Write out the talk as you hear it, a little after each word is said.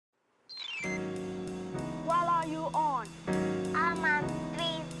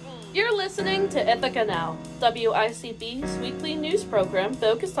listening to Ithaca Now, WICB's weekly news program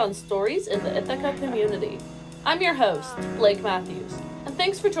focused on stories in the Ithaca community. I'm your host, Blake Matthews, and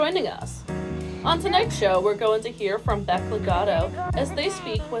thanks for joining us. On tonight's show, we're going to hear from Beck Legato as they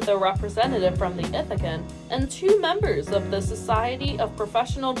speak with a representative from the Ithacan and two members of the Society of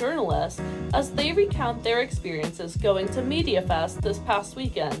Professional Journalists as they recount their experiences going to MediaFest this past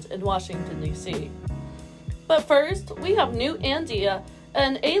weekend in Washington, D.C. But first, we have Newt Andia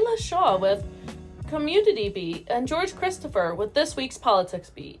and Ayla Shaw with Community Beat and George Christopher with this week's Politics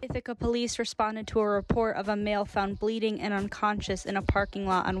Beat. Ithaca police responded to a report of a male found bleeding and unconscious in a parking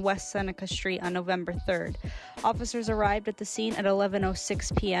lot on West Seneca Street on November 3rd. Officers arrived at the scene at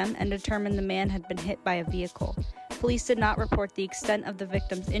 11:06 p.m. and determined the man had been hit by a vehicle. Police did not report the extent of the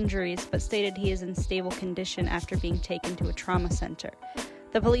victim's injuries, but stated he is in stable condition after being taken to a trauma center.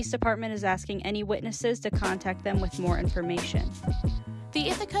 The police department is asking any witnesses to contact them with more information. The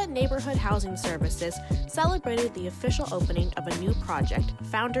Ithaca Neighborhood Housing Services celebrated the official opening of a new project,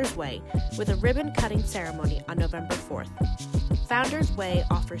 Founders Way, with a ribbon-cutting ceremony on November 4th. Founders Way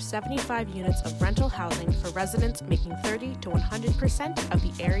offers 75 units of rental housing for residents making 30 to 100% of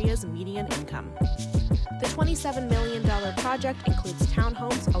the area's median income. The $27 million project includes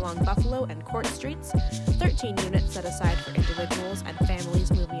townhomes along Buffalo and Court Streets, 13 units set aside for individuals and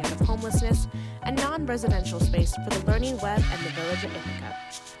families moving out of homelessness, and non-residential space for the Learning Web and the Village of Ithaca.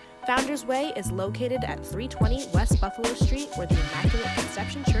 Founders Way is located at 320 West Buffalo Street, where the Immaculate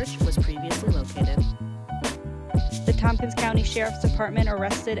Conception Church was previously located. The Tompkins County Sheriff's Department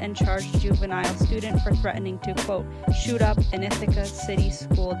arrested and charged a juvenile student for threatening to, quote, shoot up an Ithaca City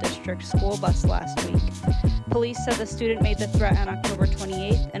School District school bus last week. Police said the student made the threat on October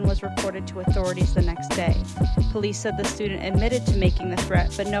 28th and was reported to authorities the next day. Police said the student admitted to making the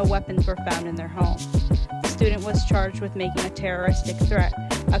threat, but no weapons were found in their home. The student was charged with making a terroristic threat,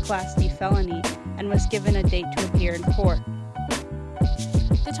 a Class D felony, and was given a date to appear in court.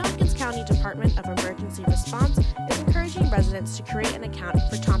 The Tompkins County Department of Emergency Response is encouraging residents to create an account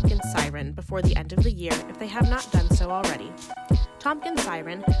for Tompkins Siren before the end of the year if they have not done so already. Tompkins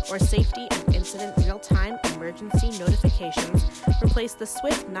Siren, or Safety and Incident Real-Time Emergency Notifications, replaced the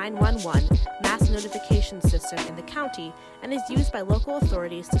Swift 911 mass notification system in the county and is used by local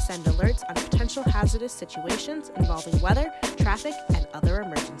authorities to send alerts on potential hazardous situations involving weather, traffic, and other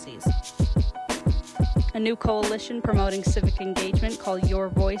emergencies. A new coalition promoting civic engagement called Your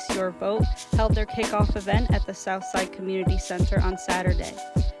Voice, Your Vote held their kickoff event at the Southside Community Center on Saturday.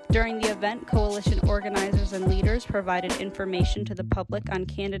 During the event, coalition organizers and leaders provided information to the public on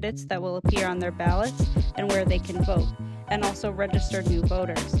candidates that will appear on their ballots and where they can vote, and also registered new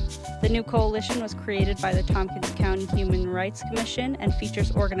voters. The new coalition was created by the Tompkins County Human Rights Commission and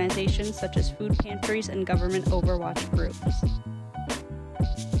features organizations such as food pantries and government overwatch groups.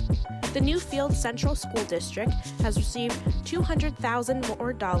 The Newfield Central School District has received $200,000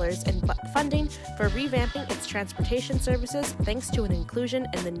 more in funding for revamping its transportation services thanks to an inclusion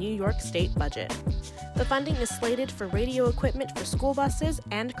in the New York State budget. The funding is slated for radio equipment for school buses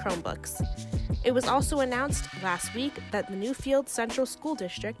and Chromebooks. It was also announced last week that the Newfield Central School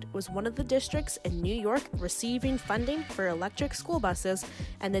District was one of the districts in New York receiving funding for electric school buses,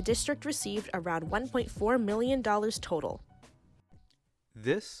 and the district received around $1.4 million total.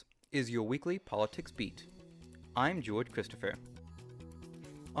 This is your weekly Politics Beat. I'm George Christopher.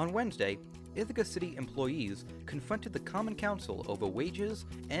 On Wednesday, Ithaca City employees confronted the Common Council over wages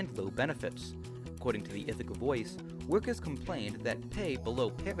and low benefits. According to the Ithaca Voice, workers complained that pay below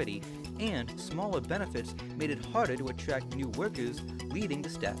parity and smaller benefits made it harder to attract new workers, leading to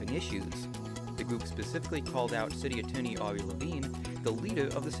staffing issues. The group specifically called out City Attorney Ari Levine, the leader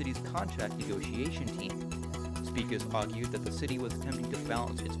of the city's contract negotiation team. Speakers argued that the city was attempting to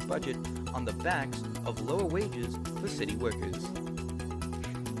balance its budget on the backs of lower wages for city workers.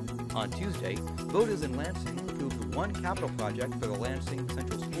 On Tuesday, voters in Lansing approved one capital project for the Lansing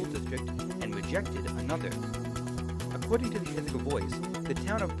Central School District and rejected another. According to the Ithaca Voice, the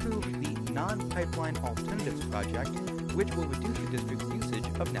town approved the Non-Pipeline Alternatives Project, which will reduce the district's usage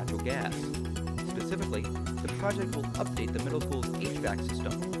of natural gas. Specifically, the project will update the middle school's HVAC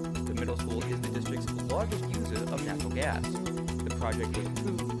system. The middle school is the district's largest user of natural gas. The project was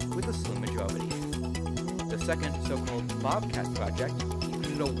approved with a slim majority. The second, so-called Bobcat project,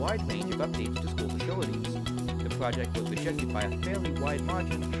 included a wide range of updates to school facilities. The project was rejected by a fairly wide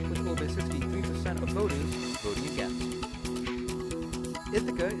margin, with over 63% of voters voting against.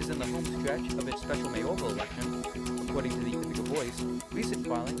 Ithaca is in the home stretch of its special mayoral election. According to the Ithaca Voice, recent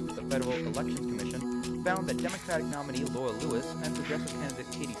filings with the Federal Elections Commission found that Democratic nominee Laura Lewis and Progressive candidate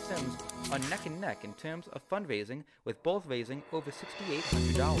Katie Sims are neck and neck in terms of fundraising, with both raising over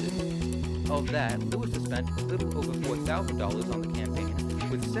 $6,800. Of that, Lewis has spent a little over $4,000 on the campaign,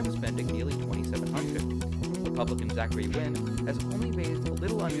 with Sims spending nearly $2,700. Republican Zachary Wynn has only raised a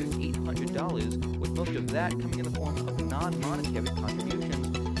little under $800, with most of that coming in the form of non-monetary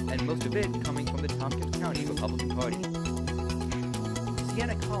contributions, and most of it coming from the Tompkins County Republican Party.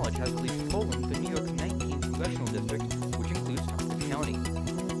 Siena College has released polling for New York's 19th congressional district, which includes Tompkins County.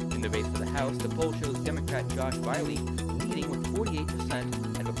 In the race for the House, the poll shows Democrat Josh Riley leading with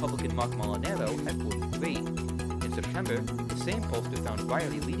 48% and Republican Mark Molinaro at 43%. In September, the same pollster found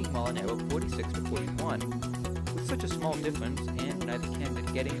Riley leading Molinaro 46 to 41. With such a small difference and neither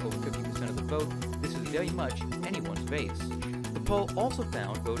candidate getting over 50% of the vote, this is very much anyone's race. The poll also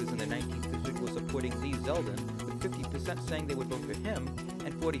found voters in the 19th district were supporting Lee Zeldin, with 50% saying they would vote for him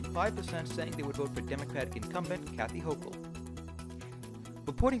and 45% saying they would vote for Democratic incumbent Kathy Hochul.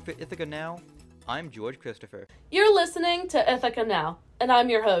 Reporting for Ithaca Now, I'm George Christopher. You're listening to Ithaca Now, and I'm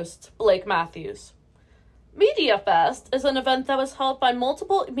your host, Blake Matthews. Media Fest is an event that was held by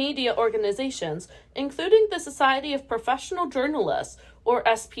multiple media organizations, including the Society of Professional Journalists, or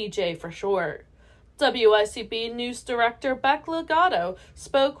SPJ for short. WICB News Director Beck Legato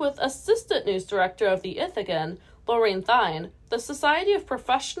spoke with Assistant News Director of the Ithacan, Lorraine Thine, the Society of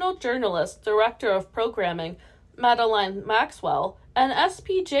Professional Journalists Director of Programming, Madeline Maxwell, and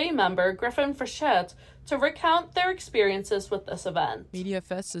SPJ member Griffin Frechette to recount their experiences with this event. Media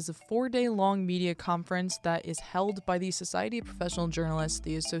Fest is a 4-day-long media conference that is held by the Society of Professional Journalists,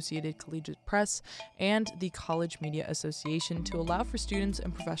 the Associated Collegiate Press, and the College Media Association to allow for students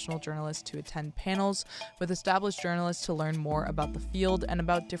and professional journalists to attend panels with established journalists to learn more about the field and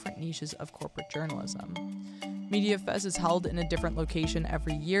about different niches of corporate journalism. Media Fest is held in a different location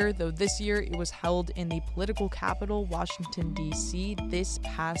every year, though this year it was held in the political capital, Washington, D.C., this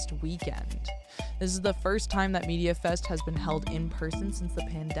past weekend. This is the first time that Media Fest has been held in person since the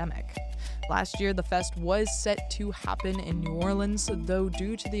pandemic. Last year, the fest was set to happen in New Orleans, though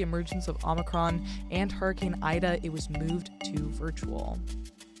due to the emergence of Omicron and Hurricane Ida, it was moved to virtual.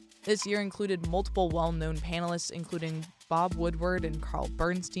 This year included multiple well-known panelists, including Bob Woodward and Carl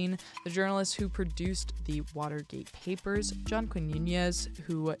Bernstein, the journalists who produced the Watergate Papers, John Quinonez,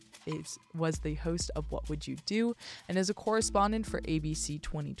 who was the host of What Would You Do, and is a correspondent for ABC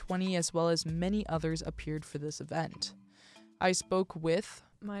 2020, as well as many others appeared for this event. I spoke with...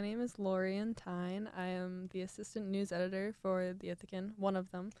 My name is Lorraine Tyne. I am the assistant news editor for the Ithacan, one of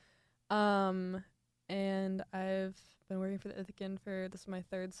them. And I've been working for the Ithacan this is my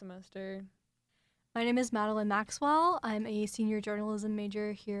 3rd semester. My name is Madeline Maxwell. I'm a senior journalism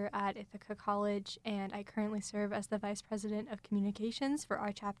major here at Ithaca College, and I currently serve as the Vice President of Communications for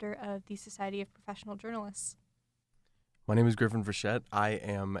our chapter of the Society of Professional Journalists. My name is Griffin Frechette.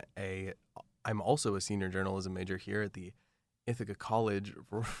 I'm also a senior journalism major here at the Ithaca College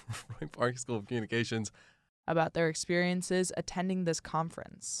Roy Park School of Communications. About their experiences attending this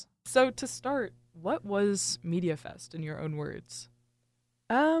conference. So to start, what was Media Fest in your own words?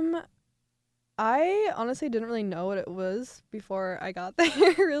 I honestly didn't really know what it was before I got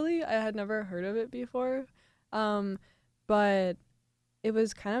there, really. I had never heard of it before. But it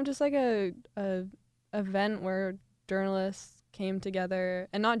was kind of just like a event where journalists came together,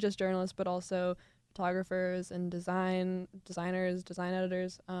 and not just journalists, but also photographers and designers, design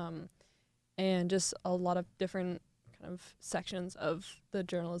editors, and just a lot of different kind of sections of the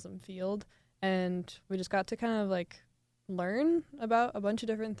journalism field. And we just got to kind of like learn about a bunch of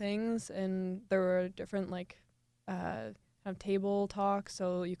different things, and there were different kind of table talks,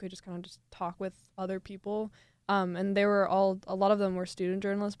 so you could just kind of just talk with other people, and they were a lot of them were student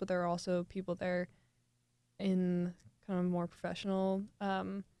journalists, but there were also people there in kind of more professional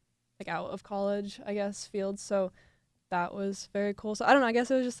like out of college, I guess, fields. So that was very cool. So I don't know, I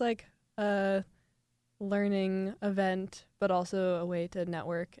guess it was just like a learning event, but also a way to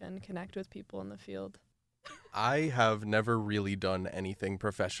network and connect with people in the field. I have never really done anything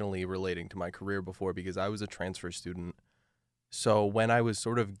professionally relating to my career before because I was a transfer student. So when I was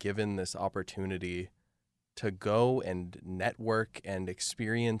sort of given this opportunity to go and network and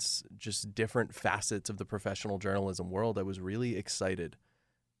experience just different facets of the professional journalism world, I was really excited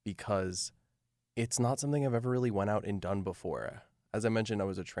because it's not something I've ever really went out and done before. As I mentioned, I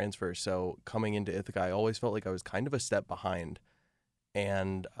was a transfer, so coming into Ithaca, I always felt like I was kind of a step behind.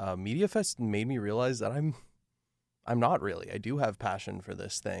 And Media Fest made me realize that I'm not really. I do have passion for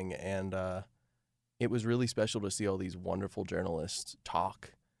this thing, and it was really special to see all these wonderful journalists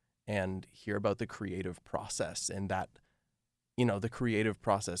talk and hear about the creative process, and that, the creative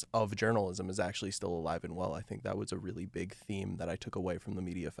process of journalism is actually still alive and well. I think that was a really big theme that I took away from the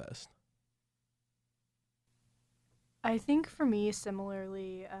Media Fest. I think for me,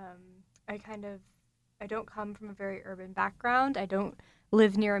 similarly, I don't come from a very urban background. I don't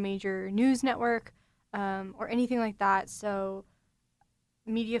live near a major news network or anything like that. So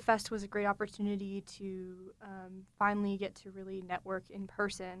Media Fest was a great opportunity to finally get to really network in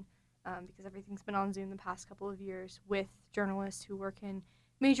person because everything's been on Zoom the past couple of years with journalists who work in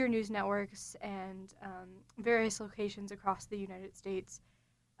major news networks and various locations across the United States.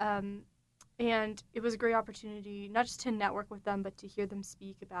 And it was a great opportunity not just to network with them, but to hear them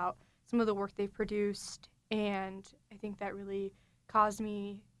speak about some of the work they've produced. And I think that really caused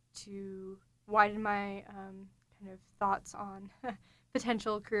me to widen my kind of thoughts on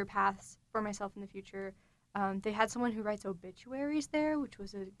potential career paths for myself in the future. They had someone who writes obituaries there, which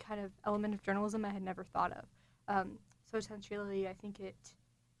was a kind of element of journalism I had never thought of. So essentially, I think it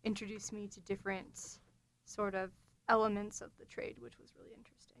introduced me to different sort of elements of the trade, which was really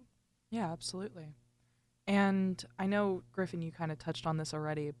interesting. Yeah, absolutely. And I know, Griffin, you kind of touched on this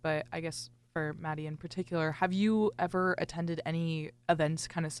already, but I guess for Maddie in particular, have you ever attended any events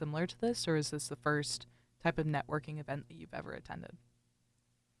kind of similar to this, or is this the first type of networking event that you've ever attended?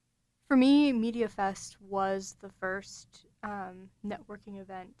 For me, Media Fest was the first networking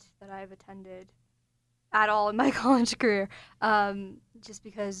event that I've attended at all in my college career, just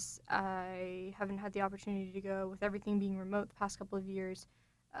because I haven't had the opportunity to go with everything being remote the past couple of years.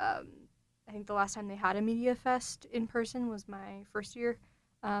 I think the last time they had a Media Fest in person was my first year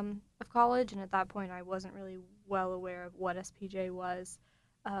of college, and at that point I wasn't really well aware of what SPJ was.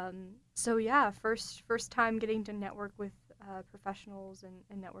 So yeah, first time getting to network with professionals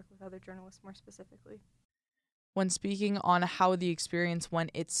and network with other journalists more specifically. When speaking on how the experience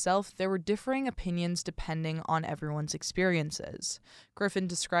went itself, there were differing opinions depending on everyone's experiences. Griffin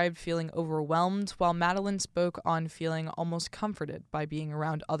described feeling overwhelmed, while Madeline spoke on feeling almost comforted by being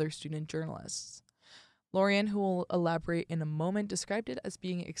around other student journalists. Lorian, who will elaborate in a moment, described it as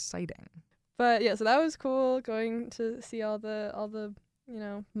being exciting. But yeah, so that was cool, going to see all the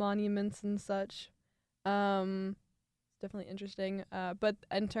monuments and such. Definitely interesting. But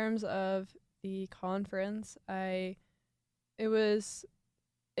in terms of the conference, it was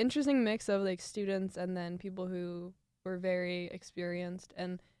interesting mix of like students and then people who were very experienced,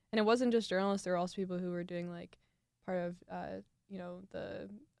 and it wasn't just journalists. There were also people who were doing like part of the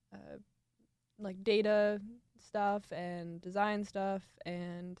like data stuff and design stuff,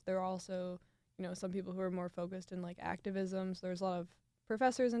 and there were also some people who were more focused in like activism. So there's a lot of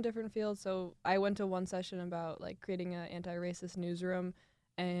professors in different fields. So I went to one session about like creating an anti-racist newsroom,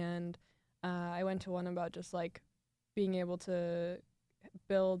 and I went to one about just like being able to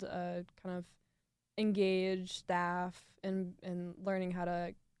build a kind of engaged staff and learning how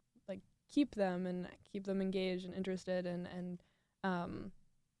to like keep them engaged and interested, and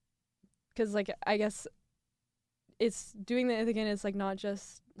because like I guess it's doing the Ithacan is like not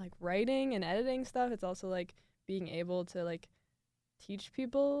just like writing and editing stuff, it's also like being able to like teach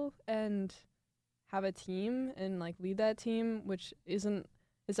people and have a team and like lead that team, which it's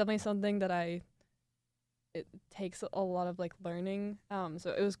definitely something that it takes a lot of like learning.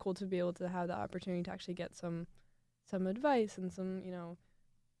 So it was cool to be able to have the opportunity to actually get some advice and some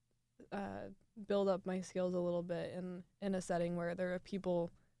build up my skills a little bit in a setting where there are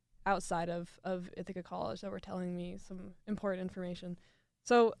people outside of Ithaca College that were telling me some important information.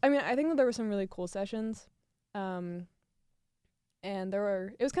 So I mean, I think that there were some really cool sessions, and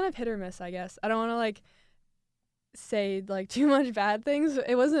it was kind of hit or miss, I guess. I don't want to like say like too much bad things. It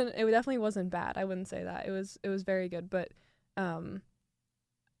definitely wasn't bad. I wouldn't say that. It was very good, but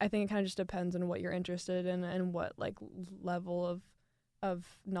I think it kind of just depends on what you're interested in and what like level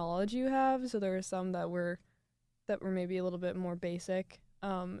of knowledge you have. So there were some that were maybe a little bit more basic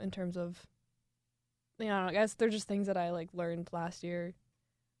in terms of, I guess they're just things that I like learned last year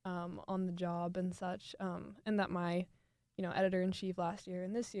on the job and such, and that my editor-in-chief last year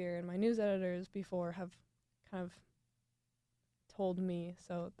and this year and my news editors before have kind of told me.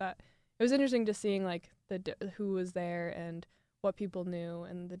 So that it was interesting just seeing like who was there and what people knew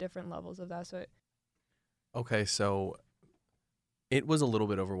and the different levels of that. Okay, so it was a little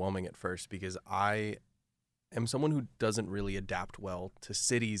bit overwhelming at first because I am someone who doesn't really adapt well to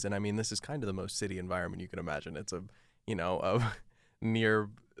cities, and I mean this is kind of the most city environment you can imagine. It's a near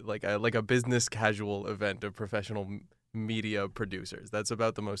like a business casual event of professional media producers. That's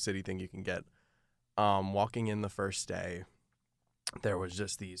about the most city thing you can get. Walking in the first day, there was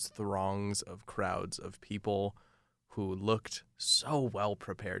just these throngs of crowds of people who looked so well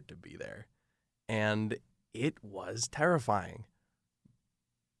prepared to be there. And it was terrifying.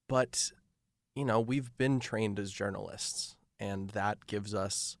 But, we've been trained as journalists, and that gives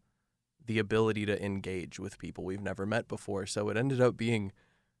us the ability to engage with people we've never met before. So it ended up being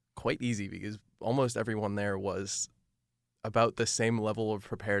quite easy because almost everyone there was about the same level of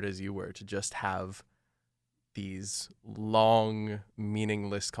prepared as you were to just have these long,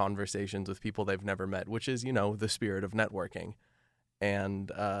 meaningless conversations with people they've never met, which is, the spirit of networking.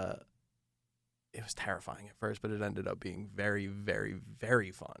 And it was terrifying at first, but it ended up being very, very, very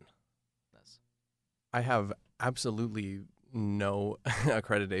fun. I have absolutely no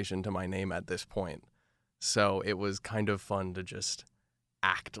accreditation to my name at this point, so it was kind of fun to just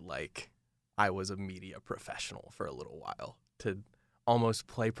act like I was a media professional for a little while, to almost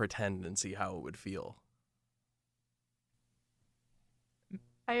play pretend and see how it would feel.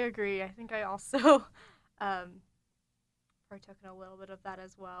 I agree. I think I also partook in a little bit of that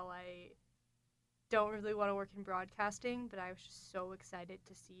as well. I don't really want to work in broadcasting, but I was just so excited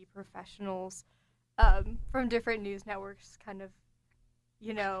to see professionals from different news networks kind of,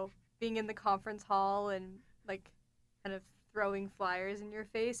 being in the conference hall and kind of throwing flyers in your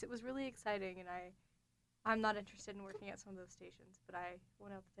face. It was really exciting, and I'm not interested in working at some of those stations, but I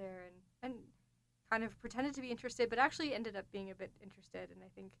went up there and kind of pretended to be interested, but actually ended up being a bit interested, and I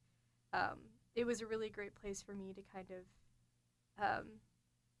think it was a really great place for me to kind of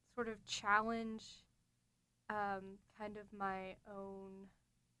sort of challenge kind of my own.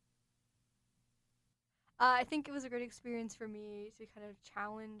 I think it was a great experience for me to kind of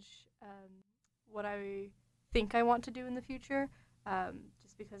challenge what I think I want to do in the future,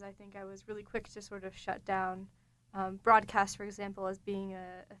 just because I think I was really quick to sort of shut down broadcast, for example, as being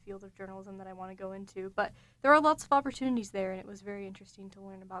a field of journalism that I want to go into. But there are lots of opportunities there, and it was very interesting to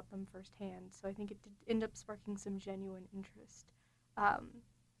learn about them firsthand. So I think it did end up sparking some genuine interest,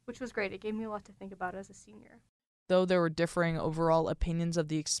 which was great. It gave me a lot to think about as a senior. Though there were differing overall opinions of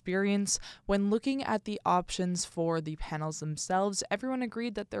the experience, when looking at the options for the panels themselves, everyone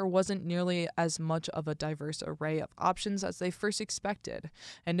agreed that there wasn't nearly as much of a diverse array of options as they first expected,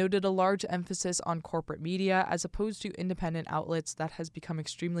 and noted a large emphasis on corporate media as opposed to independent outlets that has become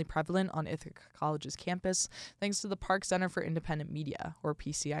extremely prevalent on Ithaca College's campus, thanks to the Park Center for Independent Media, or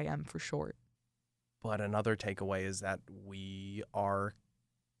PCIM for short. But another takeaway is that we are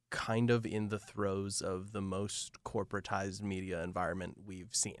kind of in the throes of the most corporatized media environment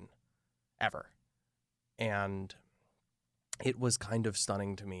we've seen ever. And it was kind of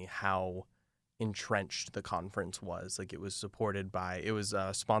stunning to me how entrenched the conference was. It was sponsored by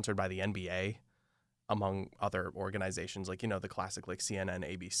the NBA, among other organizations, the classic CNN,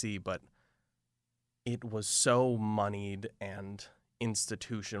 ABC, but it was so moneyed and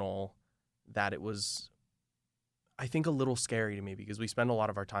institutional that it was, I think, a little scary to me, because we spend a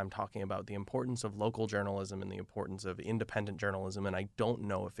lot of our time talking about the importance of local journalism and the importance of independent journalism, and I don't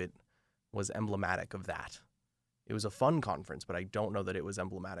know if it was emblematic of that. It was a fun conference, but I don't know that it was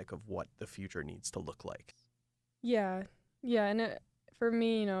emblematic of what the future needs to look like. Yeah, and for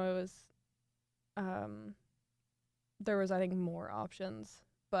me, it was, there was, I think, more options,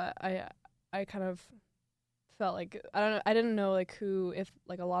 but I kind of felt like, I didn't know who, if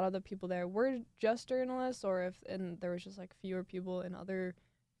a lot of the people there were just journalists, or if there was just fewer people in other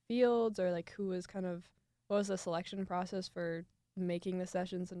fields, or who was what was the selection process for making the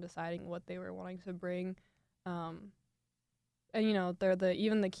sessions and deciding what they were wanting to bring. And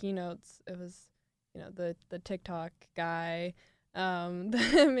even the keynotes, it was the TikTok guy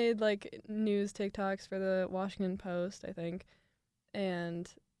that made news TikToks for the Washington Post, I think, and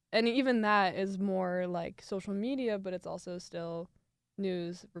even that is more social media, but it's also still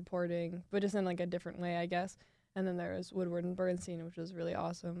news reporting, but just in a different way, I guess. And then there was Woodward and Bernstein, which was really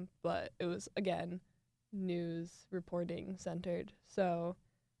awesome, but it was, again, news reporting centered. So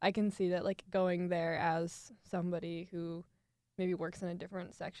I can see that going there as somebody who maybe works in a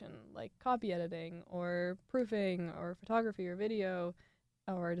different section, like copy editing or proofing or photography or video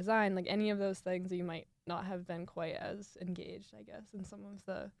or design, any of those things, you might not have been quite as engaged, I guess, in some of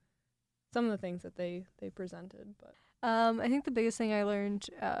the things that they presented. But I think the biggest thing I learned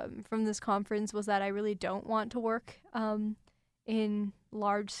from this conference was that I really don't want to work in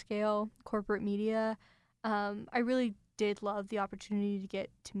large-scale corporate media. I really did love the opportunity to get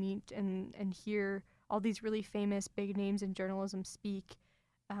to meet and hear all these really famous big names in journalism speak.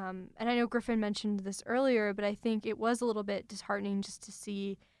 And I know Griffin mentioned this earlier, but I think it was a little bit disheartening just to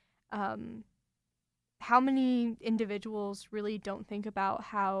see how many individuals really don't think about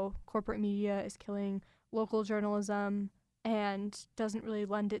how corporate media is killing local journalism and doesn't really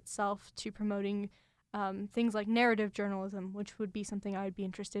lend itself to promoting things like narrative journalism, which would be something I would be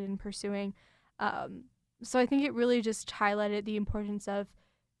interested in pursuing. So I think it really just highlighted the importance of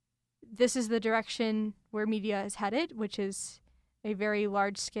this is the direction where media is headed, which is a very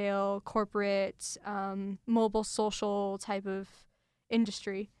large-scale corporate, mobile social type of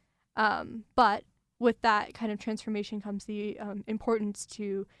industry. But with that kind of transformation comes the importance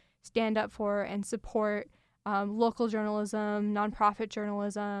to stand up for and support local journalism, nonprofit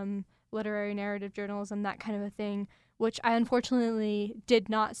journalism, literary narrative journalism, that kind of a thing, which I unfortunately did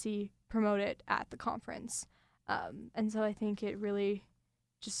not see promoted at the conference. And so I think it really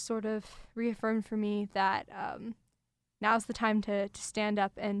just sort of reaffirmed for me that now's the time to stand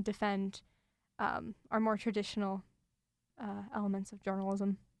up and defend our more traditional elements of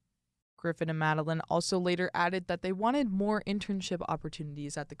journalism. Griffin and Madeline also later added that they wanted more internship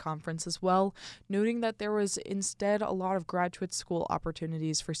opportunities at the conference as well, noting that there was instead a lot of graduate school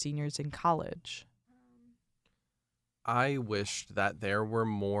opportunities for seniors in college. I wished that there were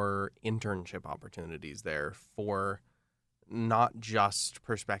more internship opportunities there for not just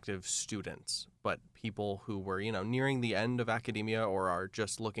prospective students, but people who were, nearing the end of academia or are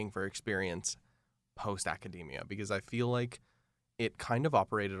just looking for experience post-academia, because I feel like it kind of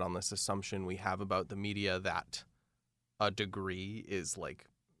operated on this assumption we have about the media that a degree is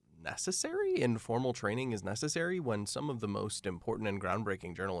necessary and formal training is necessary, when some of the most important and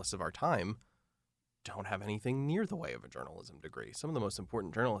groundbreaking journalists of our time don't have anything near the way of a journalism degree. Some of the most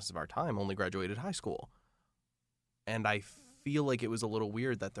important journalists of our time only graduated high school. And I feel like it was a little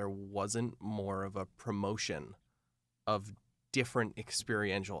weird that there wasn't more of a promotion of different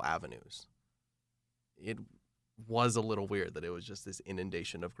experiential avenues. It was a little weird that it was just this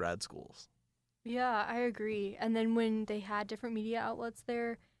inundation of grad schools. Yeah, I agree. And then when they had different media outlets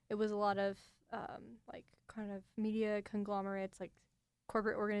there, it was a lot of kind of media conglomerates, like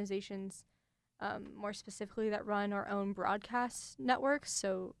corporate organizations, more specifically that run our own broadcast networks,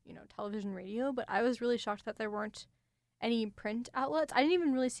 so, television, radio. But I was really shocked that there weren't any print outlets. I didn't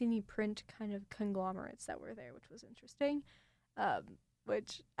even really see any print kind of conglomerates that were there, which was interesting.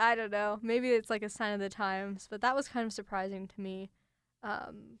 Which, I don't know, maybe it's a sign of the times, but that was kind of surprising to me.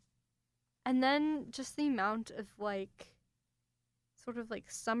 And then just the amount of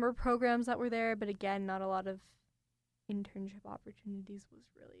summer programs that were there, but again, not a lot of internship opportunities, was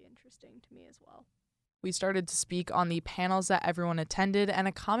really interesting to me as well. We started to speak on the panels that everyone attended, and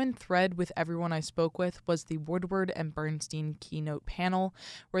a common thread with everyone I spoke with was the Woodward and Bernstein keynote panel,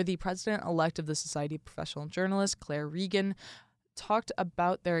 where the president-elect of the Society of Professional Journalists, Claire Regan, talked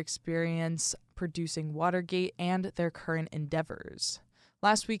about their experience producing Watergate and their current endeavors.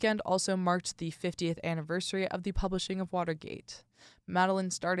 Last weekend also marked the 50th anniversary of the publishing of Watergate.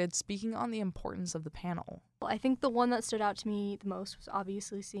 Madeline started speaking on the importance of the panel. Well, I think the one that stood out to me the most was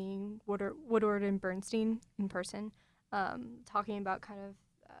obviously seeing Woodward and Bernstein in person, talking about kind of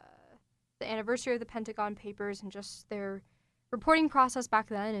the anniversary of the Pentagon Papers and just their reporting process back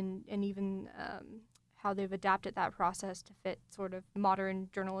then, and even how they've adapted that process to fit sort of modern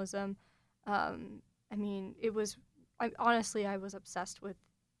journalism. Honestly, I was obsessed with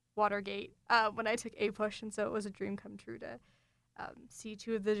Watergate when I took APUSH, and so it was a dream come true to see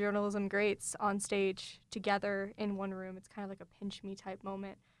two of the journalism greats on stage together in one room. It's kind of like a pinch me type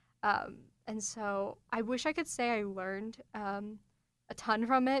moment. And so I wish I could say I learned a ton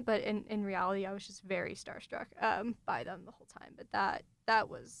from it, but in reality, I was just very starstruck by them the whole time. But that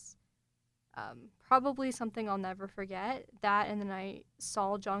was probably something I'll never forget. That, and then I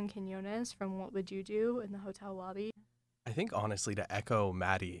saw John Quinones from What Would You Do in the hotel lobby. I think, honestly, to echo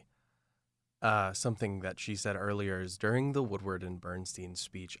Maddie, something that she said earlier is during the Woodward and Bernstein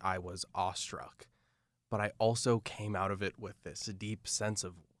speech, I was awestruck. But I also came out of it with this deep sense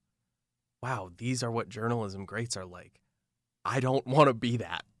of, wow, these are what journalism greats are like. I don't want to be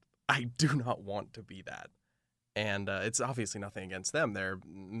that. I do not want to be that. And it's obviously nothing against them. They're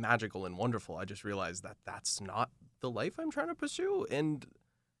magical and wonderful. I just realized that that's not the life I'm trying to pursue. And,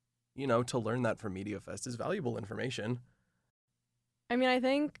 to learn that from MediaFest is valuable information. I mean, I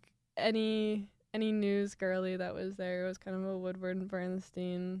think any news girly that was there was kind of a Woodward and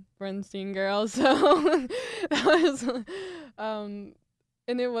Bernstein girl. So that was, and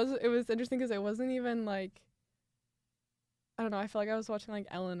it was interesting because it wasn't even I don't know. I feel like I was watching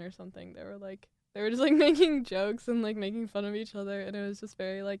Ellen or something. They were just making jokes and making fun of each other, and it was just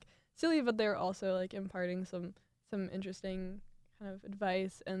very silly. But they were also imparting some interesting kind of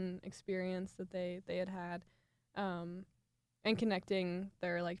advice and experience that they had, and connecting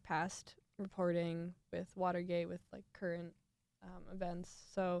their past reporting with Watergate with current events.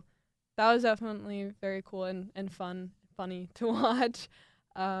 So that was definitely very cool and funny to watch.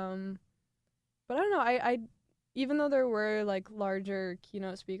 But I don't know. I even though there were larger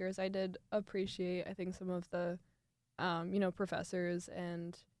keynote speakers, I did appreciate, I think, some of the professors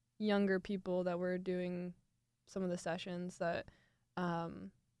and younger people that were doing some of the sessions that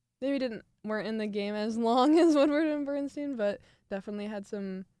maybe weren't in the game as long as Woodward and Bernstein, but definitely had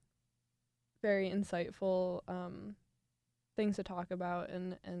some very insightful things to talk about,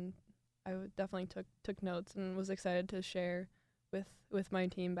 and I definitely took notes and was excited to share with my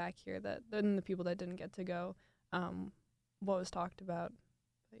team back here and the people that didn't get to go what was talked about.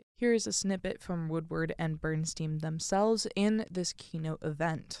 Here is a snippet from Woodward and Bernstein themselves in this keynote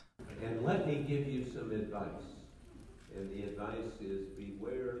event. And let me give you some advice. And the advice is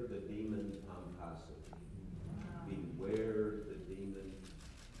beware the demon pomposity. Beware the demon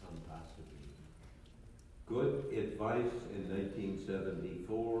pomposity. Good advice in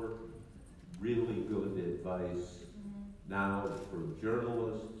 1974, really good advice now for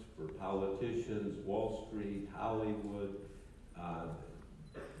journalists, for politicians, Wall Street, Hollywood.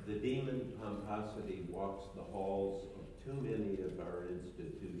 The demon pomposity walks the halls of too many of our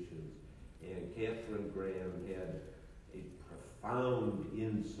institutions, and Katharine Graham had a profound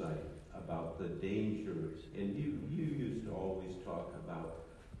insight about the dangers. And you used to always talk about,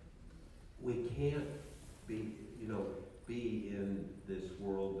 we can't be in this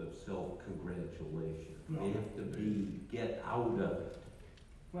world of self-congratulation. Well, we have to get out of it.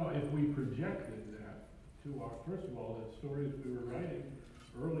 Well, if we projected that to our, first of all, the stories we were writing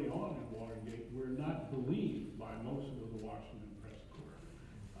early on in Watergate were not believed by most of the Washington press corps.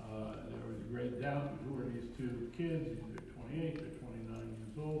 There was great doubt, who are these two kids? They're 28, they're 29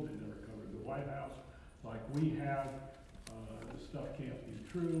 years old, they never covered the White House like we have. This stuff can't be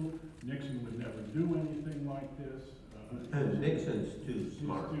true. Nixon would never do anything like this. Nixon's too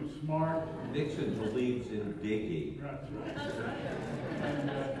smart. He's too smart. Nixon believes in digging. That's right.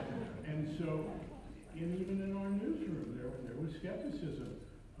 And so, even in our newsroom, there was skepticism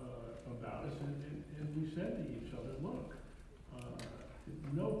about us, and we said to each other, look,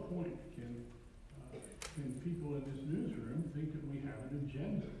 at no point can people in this newsroom think that we have an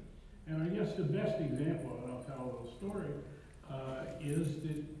agenda. And I guess the best example, and I'll tell a little story, is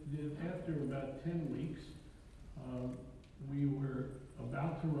that after about 10 weeks, we were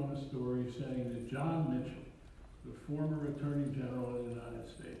about to run a story saying that John Mitchell, the former Attorney General of the United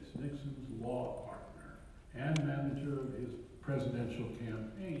States, Nixon's law partner and manager of his presidential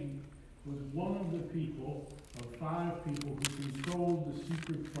campaign, was one of the people, of 5 people, who controlled the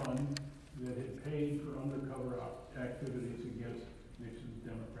secret fund that had paid for undercover activities against Nixon's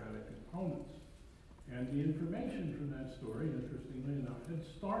Democratic opponents. And the information from that story, interestingly enough, had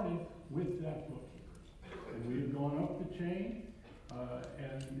started with that bookkeeper. And we had gone up the chain,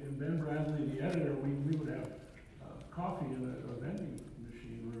 and Ben Bradley, the editor, we would have coffee in a vending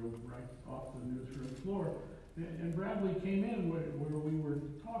machine room right off the newsroom floor. And Bradley came in where we were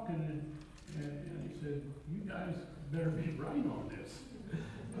talking, and he said, you guys better be right on this.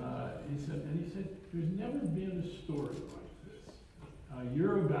 He said, there's never been a story like this.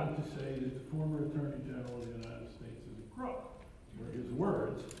 You're about to say that the former Attorney General of the United States is a crook, were his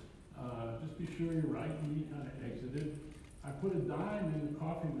words. Just be sure you're right. And he kind of exited. I put a dime in the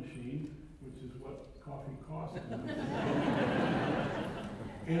coffee machine, which is what coffee costs.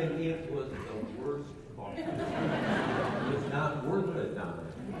 And it was the worst coffee. It was not worth a dime.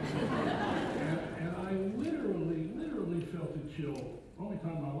 And I literally felt a chill, only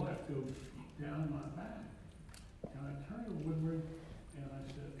time in my life, go down my back. And I turned to Woodward and I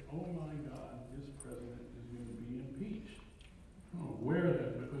said, oh my God, this president is going to be impeached. I'm aware of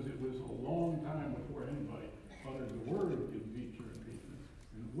that because it was a long time before anybody uttered the word impeach or impeachment.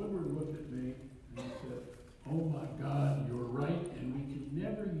 And Woodward looked at me and he said, oh my God, you're right, and we can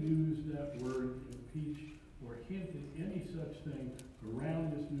never use that word impeach or hint at any such thing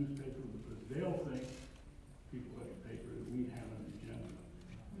around this newspaper because they'll think, people at the paper, that we have an agenda.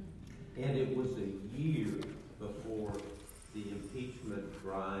 And it was a year before the impeachment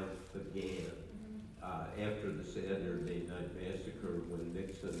drive began, after the Saturday Night Massacre, when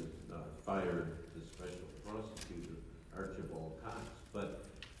Nixon fired the special prosecutor, Archibald Cox. But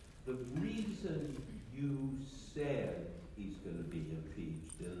the reason you said he's going to be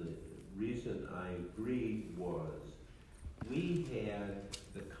impeached, and the reason I agreed, was we had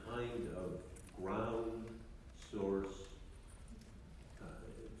the kind of ground source,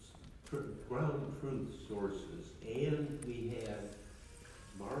 ground truth sources, and we had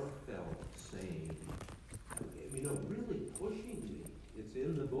Mark Felt saying, really pushing me. It's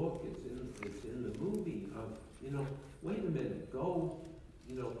in the book, it's in the movie of, wait a minute, go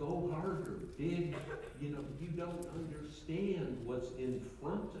harder, dig, you don't understand what's in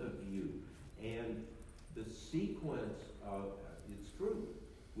front of you. And the sequence of, it's true,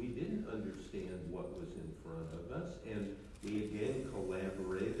 we didn't understand what was in front of us, and We again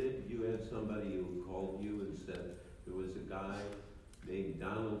collaborated. You had somebody who called you and said there was a guy named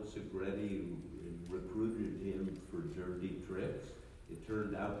Donald Segretti who recruited him for dirty tricks. It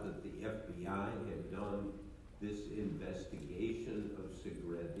turned out that the FBI had done this investigation of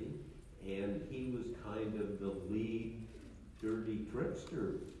Segretti, and he was kind of the lead dirty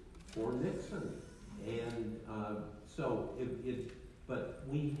trickster for Nixon. And but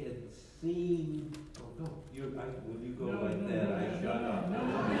we had seen, oh no, when you go like that, I shut up.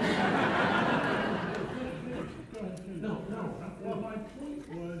 No. Well, my point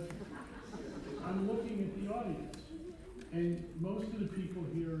was, I'm looking at the audience, and most of the people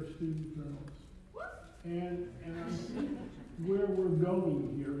here are student journalists. And I think where we're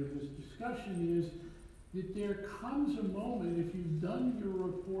going here in this discussion is that there comes a moment, if you've done your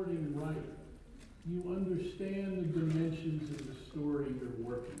reporting right, you understand the dimensions of the story you're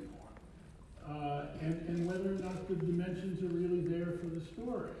working on. And whether or not the dimensions are really there for the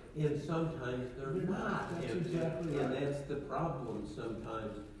story. And sometimes they're not. That's exactly right. And that's the problem.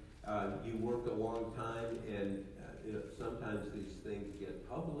 Sometimes you work a long time, and sometimes these things get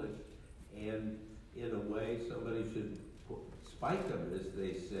published, and in a way somebody should spike them, as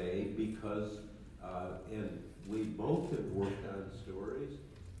they say, because, and we both have worked on stories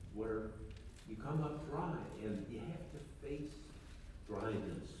where you come up dry, and you have to face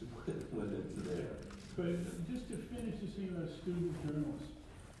dryness when it's there. But just to finish this thing about student journalists,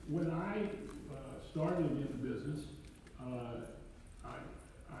 when I started in the business, I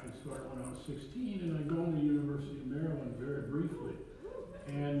started when I was 16, and I go to the University of Maryland very briefly.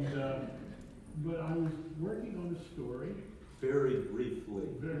 And but I was working on a story. Very briefly.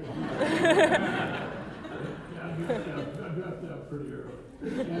 Very briefly. I got that pretty early.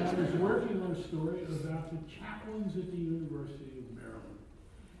 And I was working on a story about the chaplains at the University of Maryland.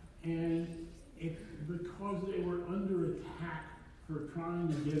 And because they were under attack for trying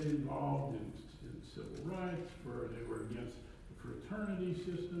to get involved in civil rights, they were against the fraternity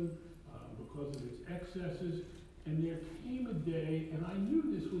system because of its excesses. And there came a day, and I knew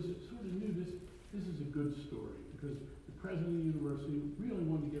this is a good story, because the president of the university really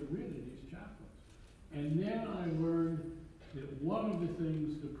wanted to get rid of these chaplains. And then I learned that one of the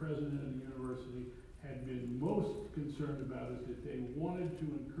things the president of the university had been most concerned about is that they wanted to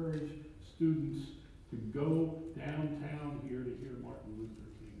encourage students to go downtown here to hear Martin Luther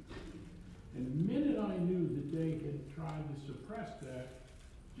King speak. And the minute I knew that they had tried to suppress that,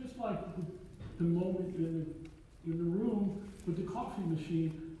 just like the moment in the room with the coffee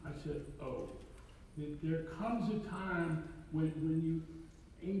machine, I said, oh, there comes a time when you're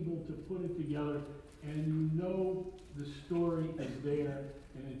able to put it together, and you know the story is there,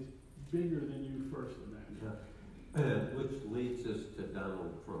 and it's bigger than you first imagined. Which leads us to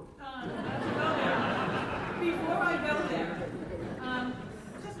Donald Trump. Before I go there,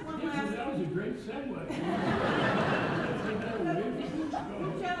 just one last... That was a great segue. You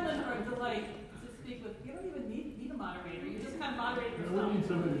gentlemen are a delight to speak with. You don't even need a moderator. You just kind of moderate yourself. We need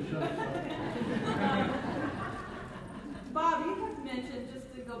somebody to shut us up. Bob, you have mentioned, just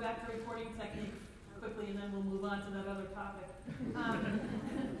to go back to reporting techniques quickly, and then we'll move on to that other topic.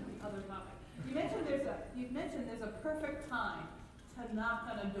 You've mentioned there's a perfect time to knock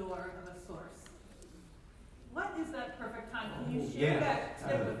on a door of a source. What is that perfect time? Can you share that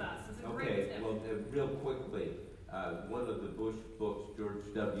tip with us? It's a great tip. Well, real quickly, one of the Bush books,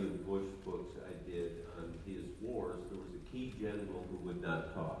 George W. Bush books I did on his wars, there was a key general who would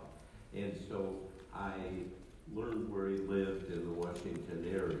not talk. And so I learned where he lived in the Washington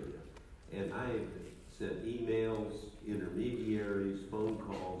area. And I sent emails, intermediaries, phone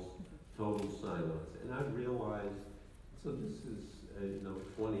calls, total silence. And I realized, so this is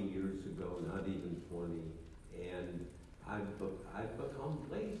 20 years ago, not even 20, and I've become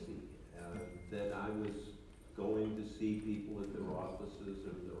lazy, that I was going to see people at their offices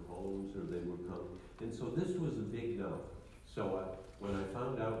or their homes, or they were coming. And so this was a big no. So when I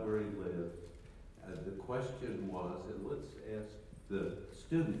found out where he lived, the question was, and let's ask the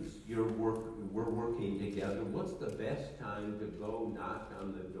students, we're working together, what's the best time to go knock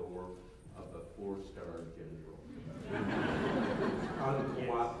on the door of a 4-star general?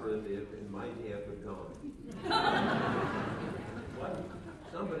 Uncooperative and might have a gun. What?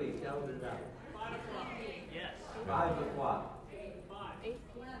 Somebody shout it out. 5 o'clock. Yes. 5 o'clock. 8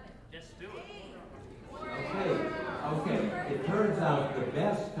 p.m. Just do it. Okay. It turns out the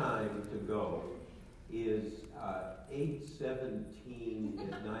best time to go is 8:17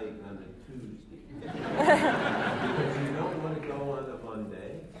 at night on a Tuesday. Because you don't want to go on a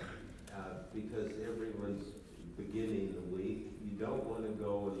Monday, because everyone's beginning the week. You don't want to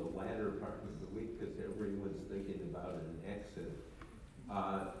go in the latter part of the week because everyone's thinking about an exit.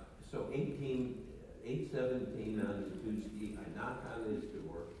 So 8/17 on Tuesday, I knocked on his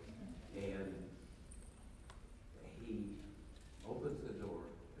door, and he opens the door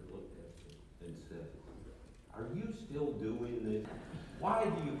and looked at me and said, "Are you still doing this? Why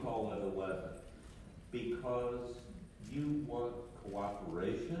do you call it 11? Because you want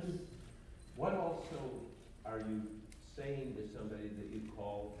cooperation? What also are you saying to somebody that you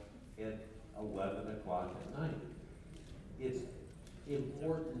call at 11 o'clock at night? It's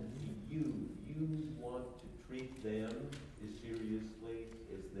important to you. You want to treat them as seriously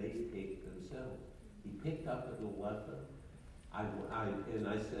as they take themselves." He picked up at 11. And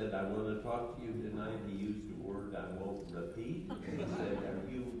I said, "I want to talk to you tonight." He used a word I won't repeat. He said, "Are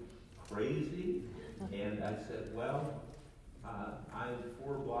you crazy?" And I said, "Well, I'm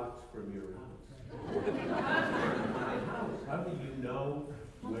 4 blocks from your house." "My house? How do you know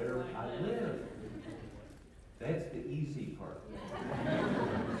where I live?" That's the easy part.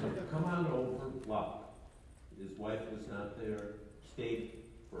 So come on over, look. His wife was not there, stayed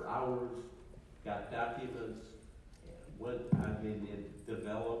for hours, got documents, it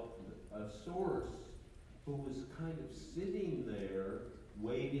developed a source who was kind of sitting there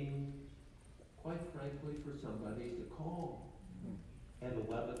waiting, quite frankly, for somebody to call at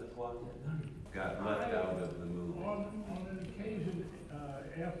 11 o'clock at night. Got left out of the movie. On an occasion,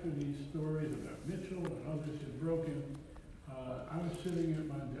 after these stories about Mitchell and others had broken, I was sitting at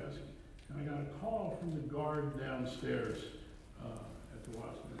my desk, and I got a call from the guard downstairs at the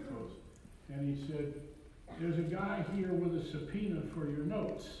Washington Post. And he said, "There's a guy here with a subpoena for your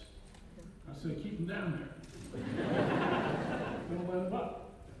notes." I said, "Keep him down there. Don't let him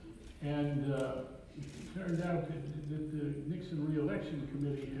up." And it turned out that the Nixon re-election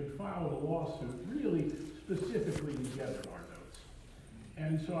committee had filed a lawsuit really specifically to get at our notes.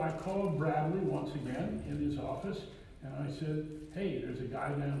 And so I called Bradley once again in his office, and I said, "Hey, there's a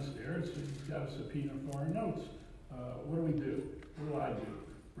guy downstairs, he's got a subpoena for our notes. What do we do? What do I do?"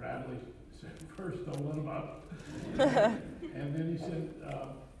 Bradley said, "First, don't let him up." And then he said,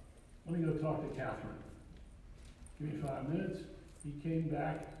 "Let me go talk to Catherine. Give me 5 minutes." He came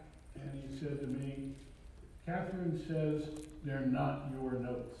back and he said to me, "Catherine says they're not your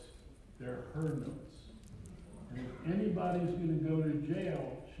notes, they're her notes. And if anybody's going to go to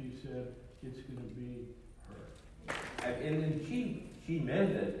jail," she said, "it's going to be her." And she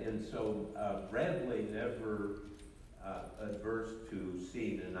meant it, and so Bradley never adverse to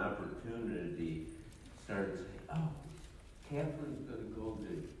seeing an opportunity started saying, "Oh, Catherine's going to go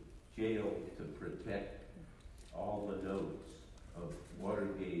to jail to protect all the notes of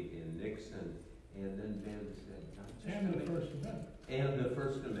Watergate and Nixon." And then Ben said, "And the First Amendment." And the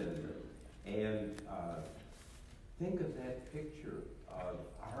First Amendment. And think of that picture of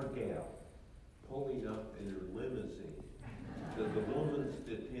our gal pulling up in her limousine to the woman's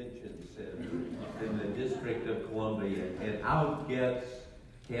detention center in the District of Columbia, and out gets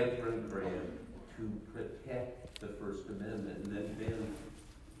Catherine Graham to protect the First Amendment. And then Ben,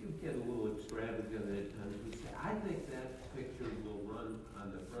 you get a little extravagant at times. We say, "I think that picture will run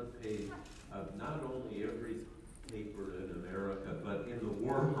on the front page of not only every paper in America, but in the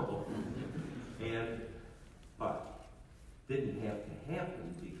world." But didn't have to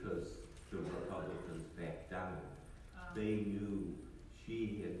happen because the Republicans backed down. They knew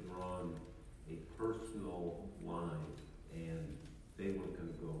she had drawn a personal line, and they weren't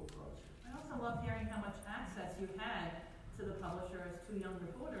going to go across it. I also love hearing how much access you had to the publisher as 2 young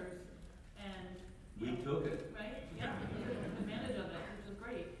reporters, and we took it. Right? Yeah, we took advantage of it, which was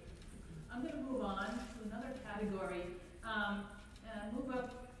great. I'm going to move on to another category, and move up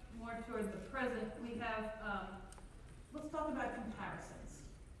more toward the present. We have, let's talk about comparisons.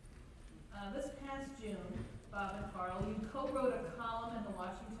 This past June, Bob and Carl, you co-wrote a column in the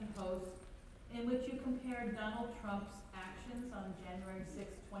Washington Post in which you compared Donald Trump's actions on January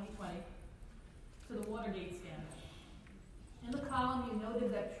 6, 2020 to the Watergate scandal. In the column, you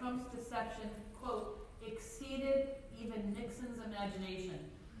noted that Trump's deception, quote, exceeded even Nixon's imagination.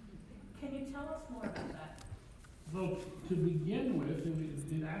 Can you tell us more about that? Well, to begin with, it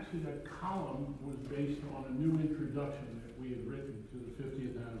actually, that column was based on a new introduction that we had written to the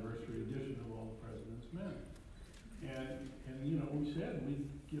 50th anniversary edition of All the President's Men. And you know, we said we'd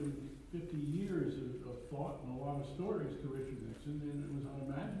given 50 years of thought and a lot of stories to Richard Nixon, and it was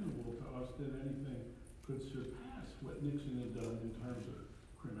unimaginable to us that anything could surpass what Nixon had done in terms of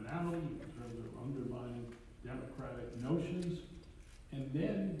criminality, in terms of undermining democratic notions. And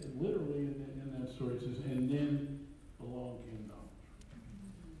then, literally in that story, it says, and then along came Donald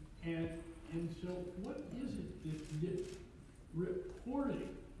Trump. And so what is it that reporting,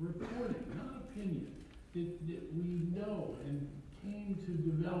 not opinion, that we know and came to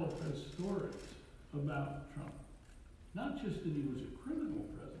develop as stories about Trump. Not just that he was a criminal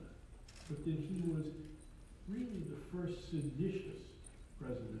president, but that he was really the first seditious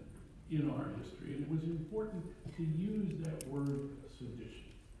president in our history. And it was important to use that word sedition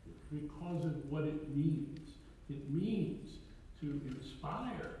because of what it means. It means to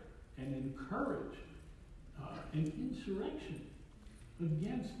inspire and encourage an insurrection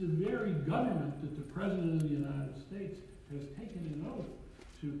against the very government that the President of the United States has taken an oath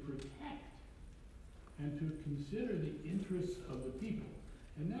to protect and to consider the interests of the people.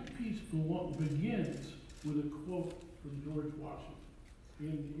 And that piece begins with a quote from George Washington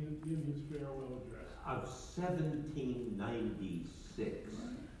in his farewell address. Of 1796.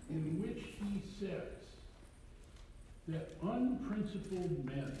 In which he says that unprincipled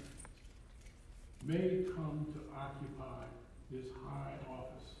men may come to occupy this high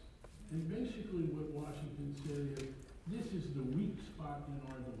office. And basically what Washington said is, this is the weak spot in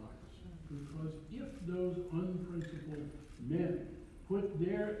our democracy. Because if those unprincipled men put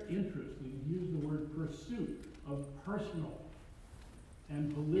their interest, and use the word pursuit, of personal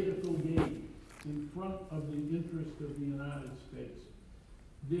and political gain in front of the interest of the United States,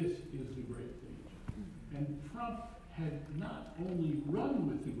 this is the great danger. And Trump had not only run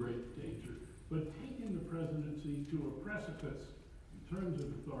with the great danger, but taken the presidency to a precipice in terms of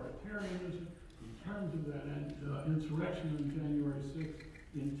authoritarianism, in terms of that insurrection on January 6th,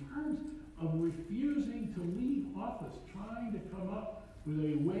 in terms of refusing to leave office, trying to come up with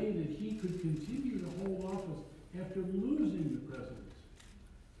a way that he could continue to hold office after losing the presidency.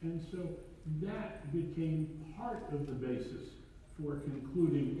 And so that became part of the basis for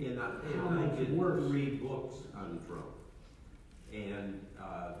concluding how much I did worse. 3 books on Trump, and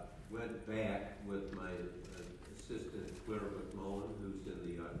went back with my assistant Claire McMullen, who's in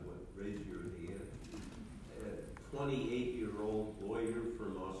the raise your hand, 28-year-old lawyer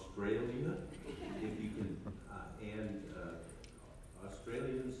from Australia, if you can, and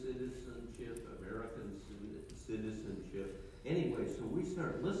Australian citizenship, American citizenship. Anyway, so we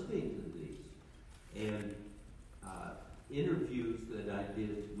started listening to these, and interviews that I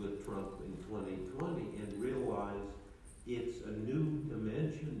did with Trump in 2020, and realized it's a new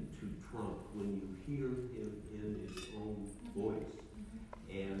dimension to Trump when you hear him in his own voice.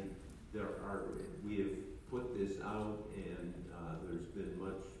 And we have put this out, and there's been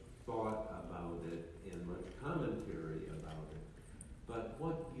much thought about it and much commentary about it. But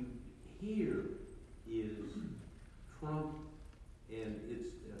what you hear is Trump, and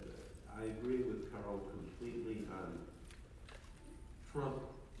it's, I agree with Carl completely on Trump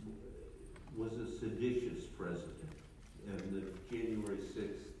was a seditious president, and the January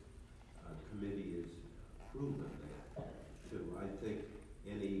 6th committee has proven that to, I think,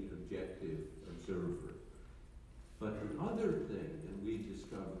 any objective observer. But the other thing, and we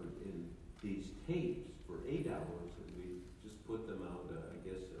discovered in these tapes for 8 hours, and we just put them out, I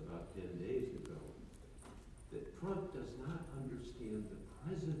guess, about 10 days ago, that Trump does not understand the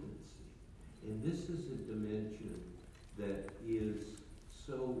presidency. And this is a dimension that is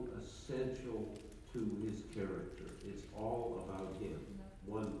so essential to his character. It's all about him.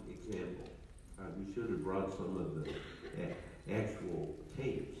 One example, we should have brought some of the actual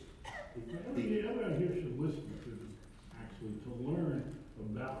tapes. Everyone here should listen to them, actually, to learn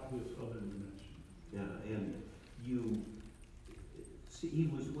about this other dimension. Yeah, and you see, he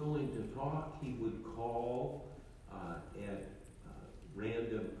was willing to talk. He would call at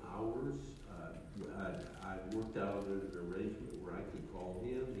random hours. I worked out an arrangement where I could call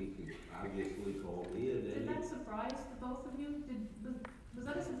him. He could obviously call me. Did that surprise the both of you? Was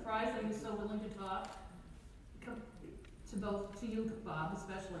that a surprise that he was so willing to talk? To you, Bob,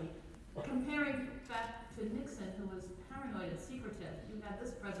 especially. Comparing back to Nixon, who was paranoid and secretive. You had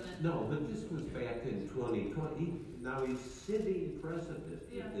this president. No, but this was back in 2020. Now he's sitting president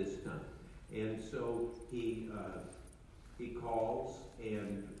at this time. And so he calls,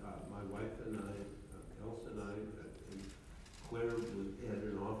 and my wife and I, Elsa and I, and Claire had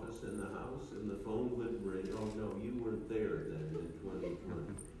an office in the house, and the phone would ring. Oh no, you weren't there then in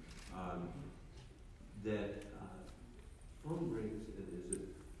 2020. That phone rings, and is it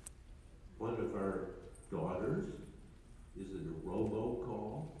one of our daughters? Is it a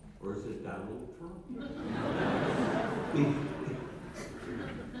robocall? Or is it Donald Trump?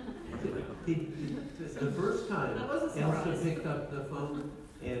 The first time, Elsa picked up the phone,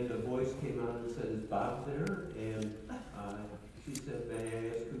 and a voice came out and said, "Is Bob there?" And she said, "May I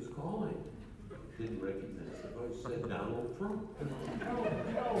ask who's calling?" Didn't recognize the voice. Said Donald Trump.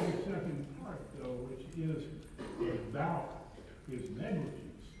 Tell the second part, though, which is about his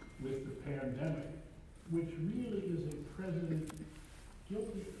negligence with the pandemic, which really is a president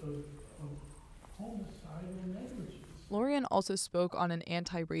guilty of homicidal negligence. Lorian also spoke on an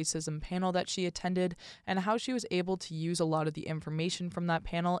anti-racism panel that she attended and how she was able to use a lot of the information from that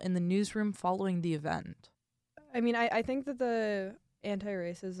panel in the newsroom following the event. I mean, I think that the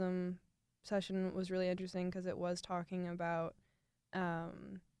anti-racism session was really interesting because it was talking about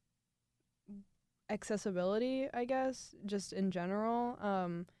accessibility, I guess, just in general,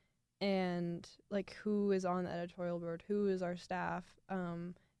 and like who is on the editorial board, who is our staff,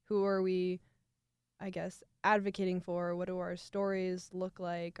 who are we, I guess, advocating for, what do our stories look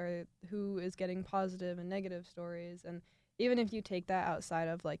like, or who is getting positive and negative stories. And even if you take that outside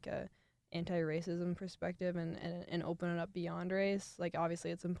of like a anti-racism perspective and open it up beyond race, like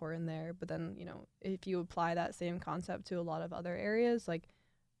obviously it's important there, but then, you know, if you apply that same concept to a lot of other areas, like,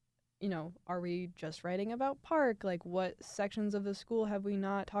 you know, are we just writing about Park? Like, what sections of the school have we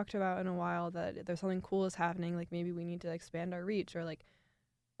not talked about in a while that there's something cool is happening? Like, maybe we need to expand our reach, or like,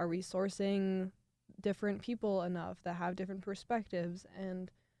 are we sourcing different people enough that have different perspectives?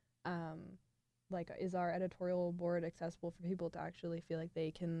 And like, is our editorial board accessible for people to actually feel like they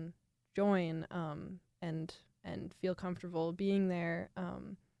can join and feel comfortable being there,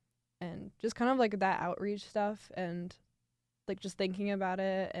 and just kind of like that outreach stuff, and like just thinking about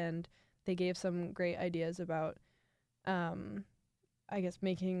it. And they gave some great ideas about I guess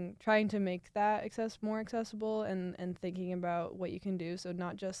trying to make that more accessible, and thinking about what you can do. So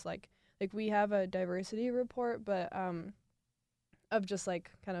not just like we have a diversity report, but of just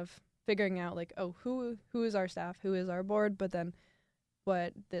like kind of figuring out like, oh, who is our staff, who is our board. But then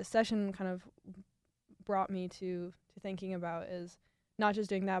what this session kind of brought me to thinking about is not just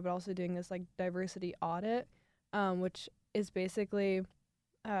doing that, but also doing this like diversity audit, which is basically,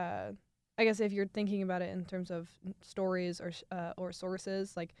 I guess if you're thinking about it in terms of stories or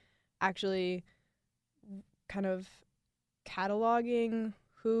sources, like actually kind of cataloging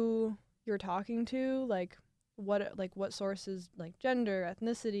who you're talking to, like what sources, like gender,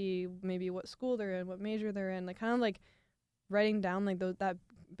 ethnicity, maybe what school they're in, what major they're in, like kind of like writing down like that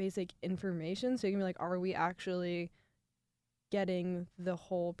basic information, so you can be like, are we actually getting the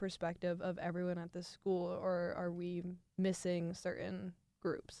whole perspective of everyone at this school, or are we missing certain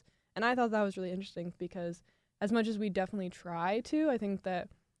groups? And I thought that was really interesting, because as much as we definitely try to, I think that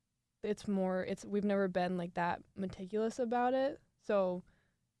we've never been like that meticulous about it. So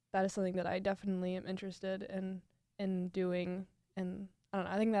that is something that I definitely am interested in doing. And I don't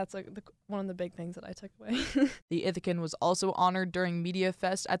know, I think that's like one of the big things that I took away. The Ithacan was also honored during Media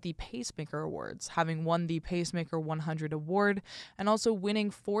Fest at the Pacemaker Awards, having won the Pacemaker 100 award and also winning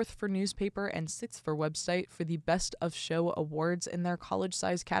 4th for newspaper and 6th for website for the Best of Show awards in their college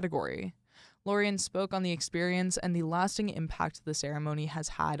size category. Lorian spoke on the experience and the lasting impact the ceremony has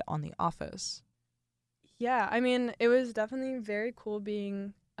had on the office. Yeah, I mean, it was definitely very cool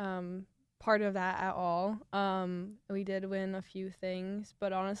being part of that at all. We did win a few things,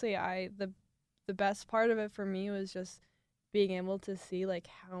 but honestly, the best part of it for me was just being able to see like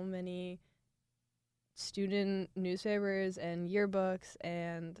how many student newspapers and yearbooks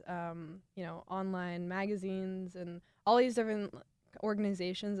and you know, online magazines and all these different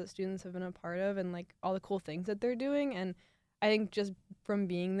organizations that students have been a part of, and like all the cool things that they're doing. And I think just from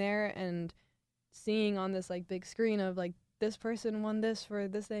being there and seeing on this like big screen of like, this person won this for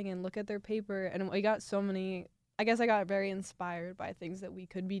this thing, and look at their paper. And we got so many, I guess I got very inspired by things that we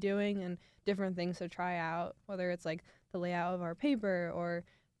could be doing and different things to try out, whether it's like the layout of our paper or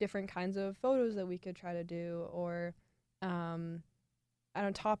different kinds of photos that we could try to do, or I don't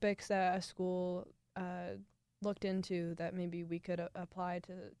know, topics that a school looked into that maybe we could apply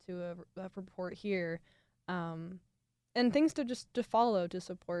to a report here, and things to follow to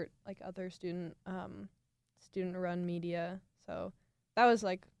support like other student-run media. So that was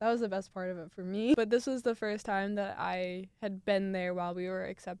the best part of it for me. But this was the first time that I had been there while we were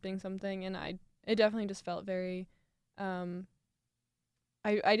accepting something, and it definitely just felt very, I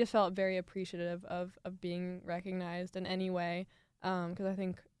just felt very appreciative of being recognized in any way, because I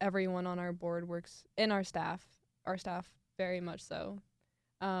think everyone on our board works, in our staff very much so.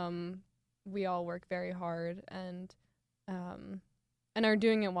 We all work very hard and are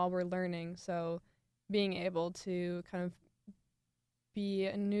doing it while we're learning. So being able to kind of be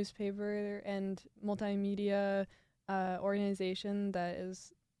a newspaper and multimedia organization that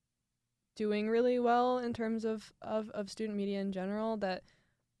is doing really well in terms of student media in general, that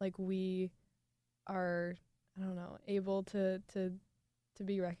like we are, I don't know, able to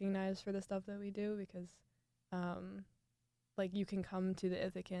be recognized for the stuff that we do, because like you can come to the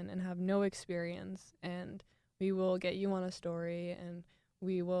Ithacan and have no experience, and we will get you on a story and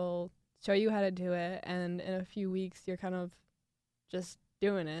we will show you how to do it, and in a few weeks you're kind of just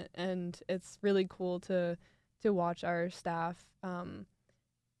doing it. And it's really cool to watch our staff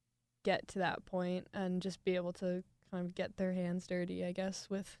get to that point and just be able to kind of get their hands dirty, I guess,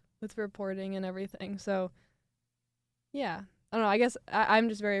 with reporting and everything. So yeah, I don't know, I guess I'm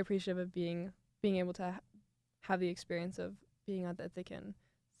just very appreciative of being able to have the experience of being at the Ithacan.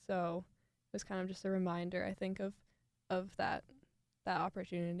 So it was kind of just a reminder, I think, of that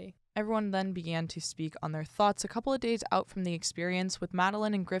opportunity. Everyone then began to speak on their thoughts a couple of days out from the experience, with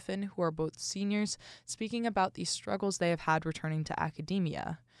Madeline and Griffin, who are both seniors, speaking about the struggles they have had returning to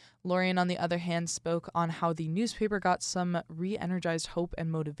academia. Lorian, on the other hand, spoke on how the newspaper got some re-energized hope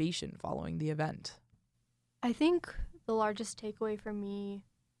and motivation following the event. I think the largest takeaway for me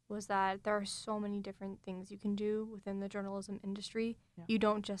was that there are so many different things you can do within the journalism industry. Yeah. You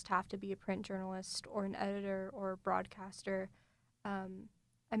don't just have to be a print journalist or an editor or a broadcaster.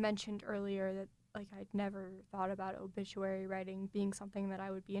 I mentioned earlier that I'd never thought about obituary writing being something that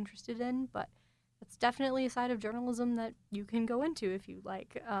I would be interested in, but it's definitely a side of journalism that you can go into if you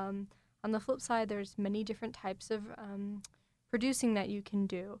like. On the flip side, there's many different types of producing that you can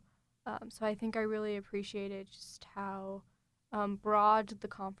do. So I think I really appreciated just how broad the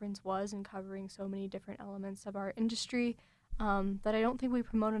conference was in covering so many different elements of our industry that I don't think we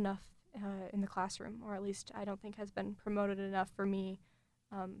promote enough in the classroom, or at least I don't think has been promoted enough for me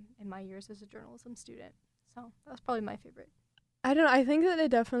in my years as a journalism student. So that was probably my favorite. I don't know, I think that it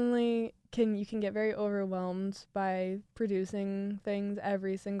definitely you can get very overwhelmed by producing things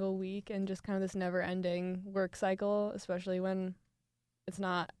every single week and just kind of this never-ending work cycle, especially when it's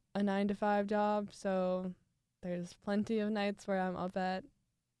not a 9-to-5 job. So there's plenty of nights where I'm up at,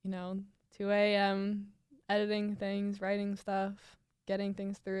 2 a.m. editing things, writing stuff, getting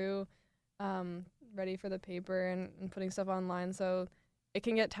things through, ready for the paper and putting stuff online. So it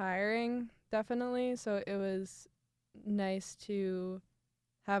can get tiring, definitely. So it was nice to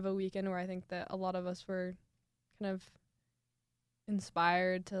have a weekend where I think that a lot of us were kind of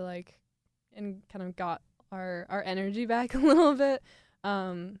inspired to and kind of got our energy back a little bit.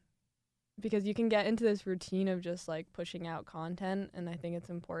 Because you can get into this routine of just pushing out content, and I think it's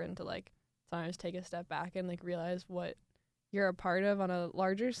important to sometimes take a step back and realize what you're a part of on a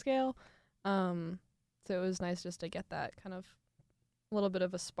larger scale. So it was nice just to get that kind of a little bit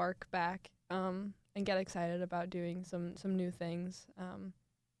of a spark back and get excited about doing some new things.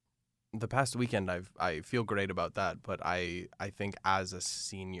 The past weekend, I feel great about that, but I think as a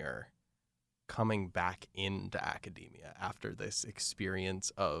senior, coming back into academia after this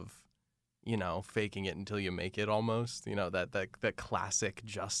experience of, faking it until you make it almost, that classic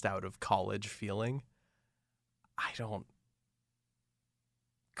just out of college feeling.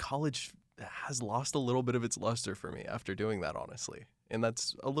 College has lost a little bit of its luster for me after doing that, honestly. And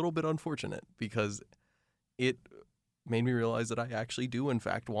that's a little bit unfortunate because it made me realize that I actually do, in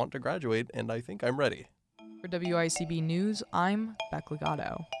fact, want to graduate, and I think I'm ready. For WICB News, I'm Beck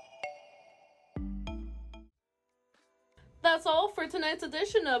Legato. That's all for tonight's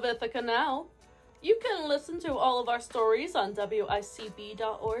edition of Ithaca Now. You can listen to all of our stories on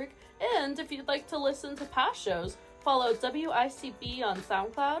WICB.org, and if you'd like to listen to past shows, follow WICB on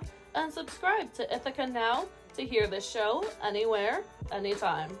SoundCloud and subscribe to Ithaca Now to hear the show anywhere,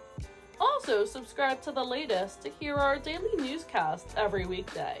 anytime. Also, subscribe to the latest to hear our daily newscast every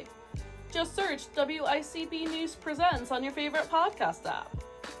weekday. Just search WICB News Presents on your favorite podcast app.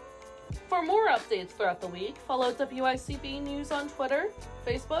 For more updates throughout the week, follow WICB News on Twitter,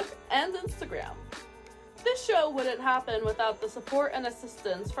 Facebook, and Instagram. This show wouldn't happen without the support and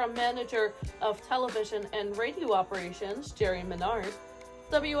assistance from Manager of Television and Radio Operations, Jerry Menard,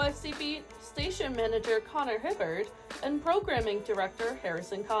 WICB Station Manager Connor Hibbard, and Programming Director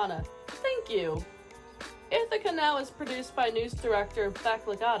Harrison Khanna. Thank you! Ithaca Now is produced by News Director Beck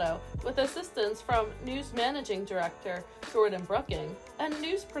Legato, with assistance from News Managing Director Jordan Brooking, and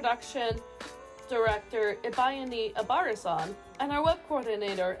News Production Director Ibayani Abarasan, and our Web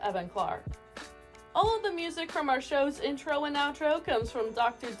Coordinator Evan Clark. All of the music from our show's intro and outro comes from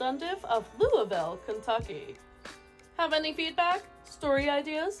Dr. Dundiff of Louisville, Kentucky. Have any feedback? Story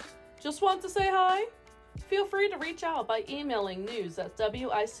ideas? Just want to say hi? Feel free to reach out by emailing news@wicb.org.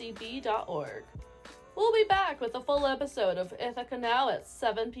 We'll be back with a full episode of Ithaca Now at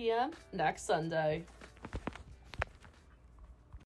 7 p.m. next Sunday.